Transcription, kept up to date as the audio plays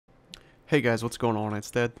Hey guys, what's going on? It's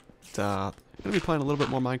Dead. Gonna be playing a little bit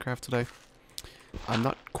more Minecraft today. I'm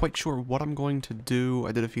not quite sure what I'm going to do.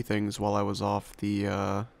 I did a few things while I was off the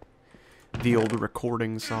old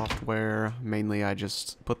recording software. Mainly, I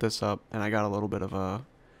just put this up, and I got a little bit of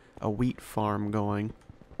a wheat farm going.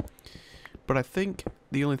 But I think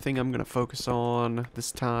the only thing I'm gonna focus on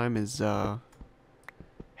this time is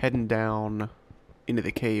heading down into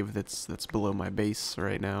the cave that's below my base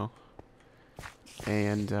right now,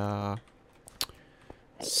 and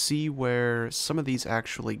see where some of these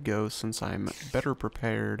actually go since I'm better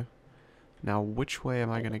prepared. Now, which way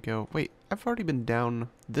am I gonna go? Wait, I've already been down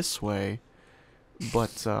this way,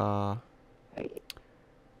 but I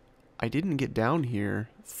didn't get down here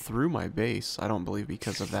through my base, I don't believe,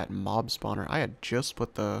 because of that mob spawner. I had just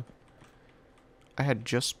put the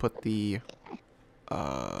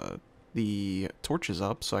the torches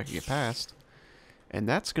up so I could get past, and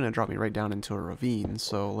that's gonna drop me right down into a ravine.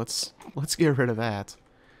 So let's get rid of that.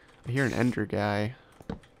 I hear an ender guy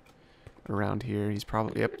around here. He's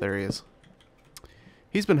probably, yep, there he is.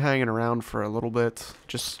 He's been hanging around for a little bit.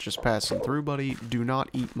 Just passing through, buddy. Do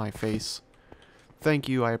not eat my face. Thank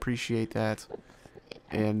you, I appreciate that.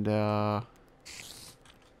 And this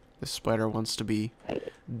spider wants to be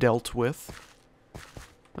dealt with.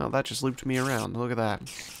 Oh, that just looped me around. Look at that.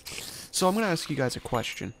 So I'm gonna ask you guys a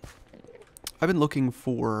question. I've been looking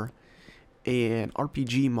for an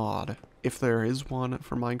RPG mod, if there is one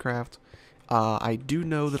for Minecraft. I do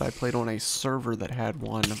know that I played on a server that had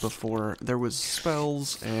one before. There was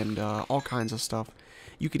spells and all kinds of stuff.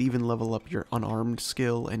 You could even level up your unarmed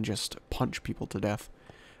skill and just punch people to death.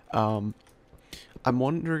 I'm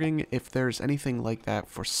wondering if there's anything like that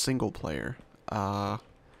for single player.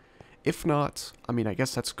 If not, I mean, I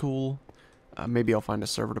guess that's cool. Maybe I'll find a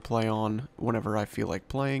server to play on whenever I feel like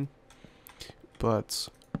playing. But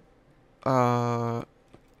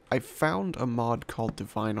I found a mod called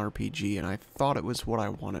Divine RPG, and I thought it was what I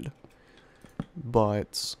wanted.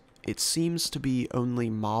 But it seems to be only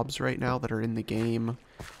mobs right now that are in the game,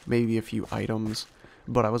 maybe a few items.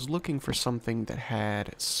 But I was looking for something that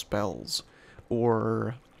had spells,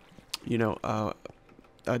 or, you know,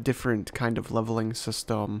 a different kind of leveling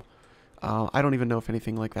system. I don't even know if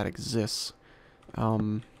anything like that exists.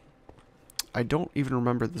 I don't even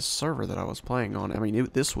remember the server that I was playing on. I mean,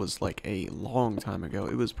 this was like a long time ago.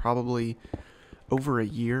 It was probably over a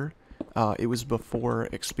year. It was before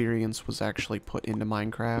Experience was actually put into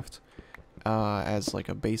Minecraft as like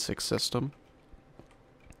a basic system.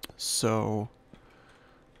 So,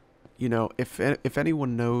 you know, if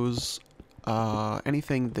anyone knows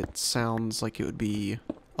anything that sounds like it would be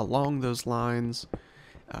along those lines,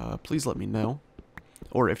 please let me know.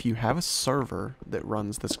 Or if you have a server that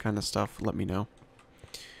runs this kind of stuff, let me know.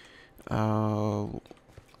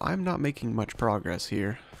 I'm not making much progress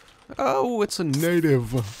here. Oh, it's a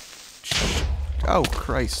native. Oh,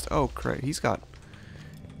 Christ. Oh, Christ. He's got...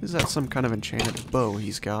 Is that some kind of enchanted bow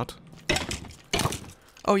he's got?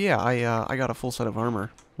 Oh, yeah, I got a full set of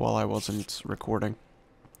armor while I wasn't recording.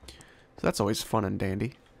 So that's always fun and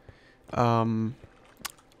dandy.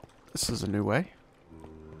 This is a new way.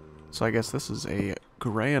 So I guess this is a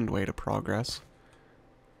grand way to progress.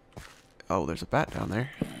 Oh, there's a bat down there.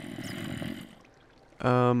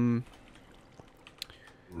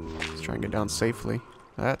 Let's try and get down safely.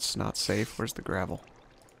 That's not safe. Where's the gravel?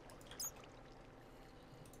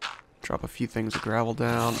 Drop a few things of gravel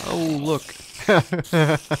down. Oh, look.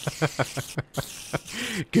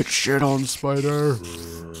 Get shit on, spider.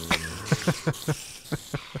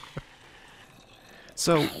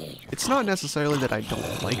 So, it's not necessarily that I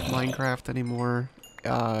don't like Minecraft anymore.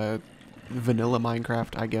 Vanilla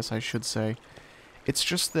Minecraft, I guess I should say. It's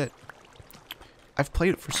just that I've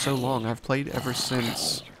played it for so long. I've played ever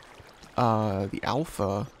since the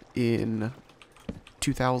alpha in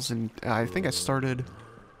 2000. I think I started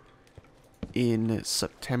in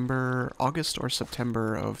August or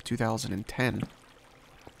September of 2010.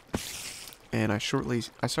 And I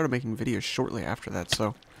started making videos shortly after that,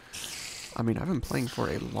 so... I mean, I've been playing for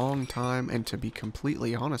a long time, and to be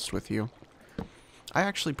completely honest with you, I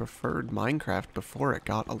actually preferred Minecraft before it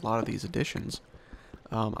got a lot of these additions.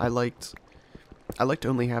 I liked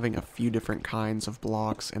only having a few different kinds of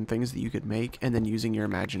blocks and things that you could make, and then using your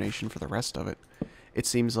imagination for the rest of it. It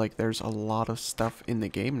seems like there's a lot of stuff in the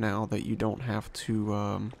game now that you don't have to,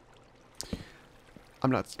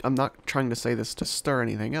 I'm not trying to say this to stir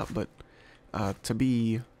anything up, but to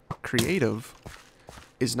be creative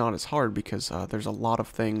is not as hard because there's a lot of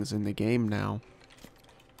things in the game now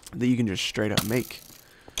that you can just straight up make.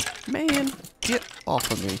 Man, get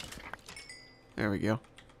off of me. There we go.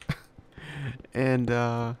 And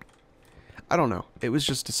I don't know. It was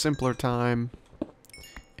just a simpler time,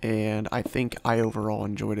 and I think I overall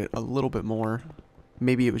enjoyed it a little bit more.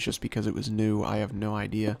 Maybe it was just because it was new. I have no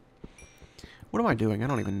idea. What am I doing? I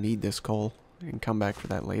don't even need this coal. I can come back for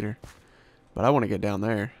that later. But I want to get down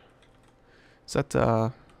there. Is that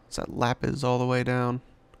lapis all the way down?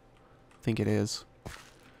 I think it is.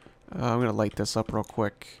 I'm going to light this up real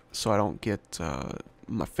quick so I don't get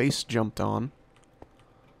my face jumped on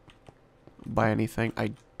by anything.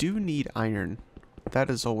 I do need iron. That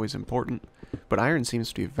is always important. But iron seems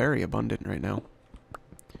to be very abundant right now.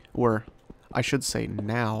 Or, I should say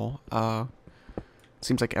now. It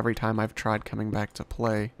seems like every time I've tried coming back to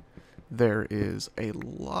play, there is a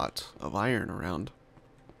lot of iron around.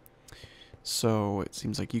 So it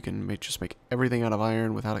seems like you can just make everything out of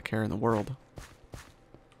iron without a care in the world.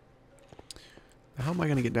 How am I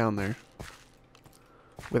going to get down there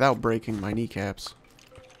without breaking my kneecaps?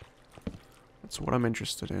 That's what I'm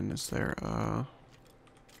interested in. Is there,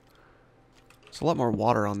 there's a lot more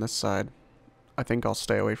water on this side. I think I'll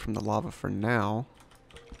stay away from the lava for now.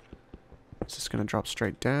 Is this going to drop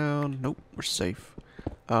straight down? Nope, we're safe.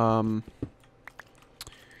 You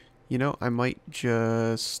know, I might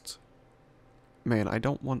just... Man, I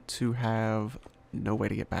don't want to have no way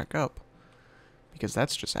to get back up, because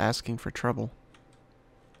that's just asking for trouble.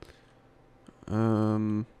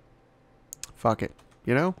 Fuck it.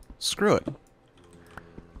 You know? Screw it.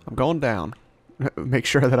 I'm going down. Make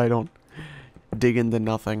sure that I don't dig into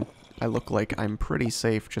nothing. I look like I'm pretty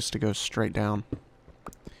safe just to go straight down.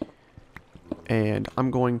 And I'm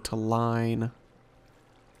going to line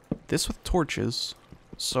this with torches,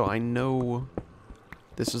 so I know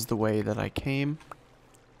this is the way that I came.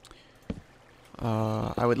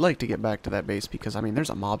 I would like to get back to that base because, I mean, there's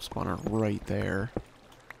a mob spawner right there.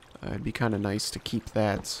 It'd be kind of nice to keep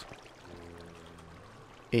that.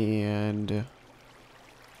 And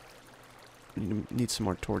need some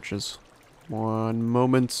more torches. One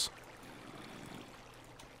moment.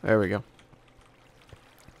 There we go.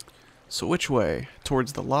 So which way?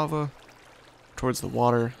 Towards the lava? Towards the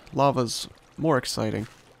water? Lava's more exciting.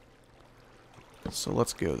 So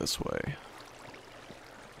let's go this way.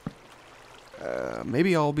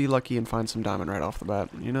 Maybe I'll be lucky and find some diamond right off the bat.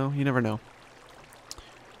 You know, you never know.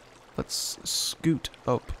 Let's scoot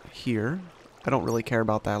up here. I don't really care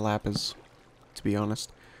about that lapis, to be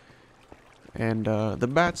honest. And the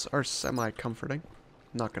bats are semi-comforting.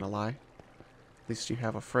 Not gonna lie. At least you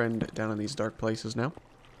have a friend down in these dark places now.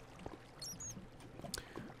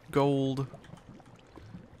 Gold.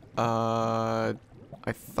 I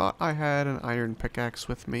thought I had an iron pickaxe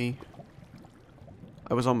with me.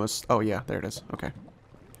 I was almost... Oh, yeah, there it is. Okay.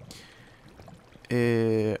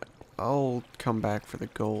 I'll come back for the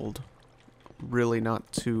gold. Really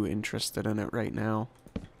not too interested in it right now.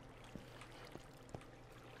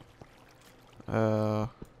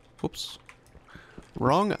 Whoops.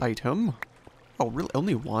 Wrong item. Oh, really?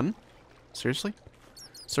 Only one? Seriously?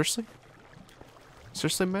 Seriously?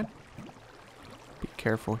 Seriously, man? Be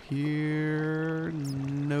careful here.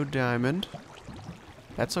 No diamond.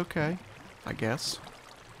 That's okay, I guess.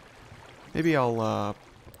 Maybe I'll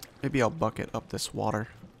bucket up this water.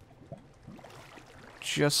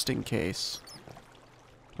 Just in case.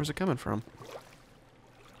 Where's it coming from?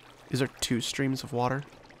 Is there two streams of water?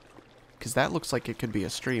 Because that looks like it could be a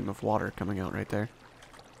stream of water coming out right there.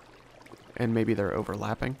 And maybe they're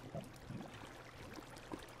overlapping.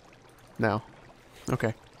 No.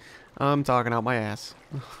 Okay. I'm talking out my ass.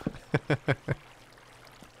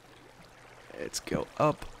 Let's go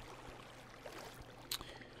up.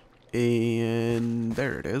 And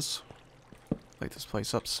there it is. Light this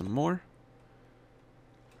place up some more.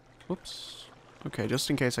 Whoops. Okay, just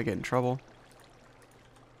in case I get in trouble.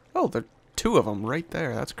 Oh, there are two of them right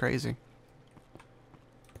there. That's crazy.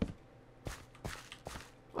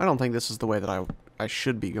 I don't think this is the way that I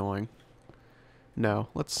should be going. No,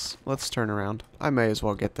 let's turn around. I may as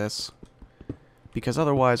well get this. Because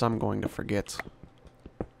otherwise I'm going to forget.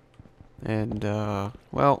 And,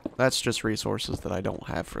 well, that's just resources that I don't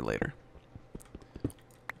have for later.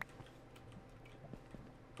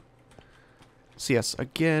 So yes,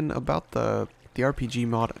 again, about the RPG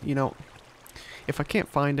mod, you know, if I can't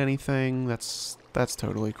find anything, that's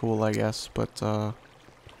totally cool, I guess, but,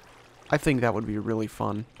 I think that would be really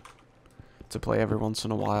fun to play every once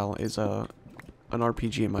in a while, is an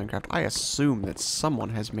RPG in Minecraft. I assume that someone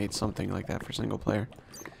has made something like that for single player.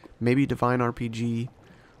 Maybe Divine RPG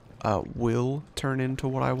will turn into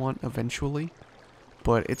what I want eventually,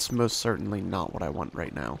 but it's most certainly not what I want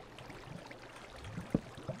right now.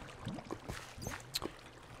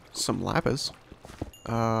 Some lapis.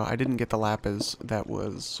 I didn't get the lapis that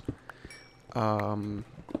was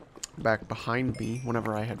back behind me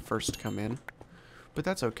whenever I had first come in. But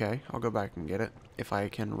that's okay. I'll go back and get it if I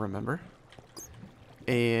can remember.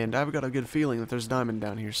 And I've got a good feeling that there's diamond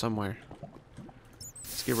down here somewhere.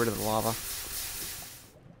 Let's get rid of the lava.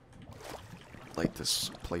 Light this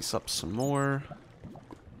place up some more.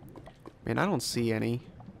 Man, I don't see any.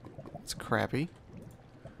 It's crappy.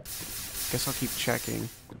 Guess I'll keep checking.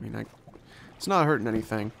 I mean, it's not hurting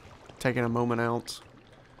anything. Taking a moment out.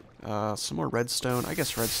 Some more redstone. I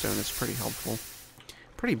guess redstone is pretty helpful.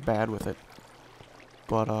 Pretty bad with it.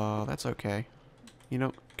 But, that's okay. You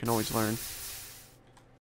know, can always learn.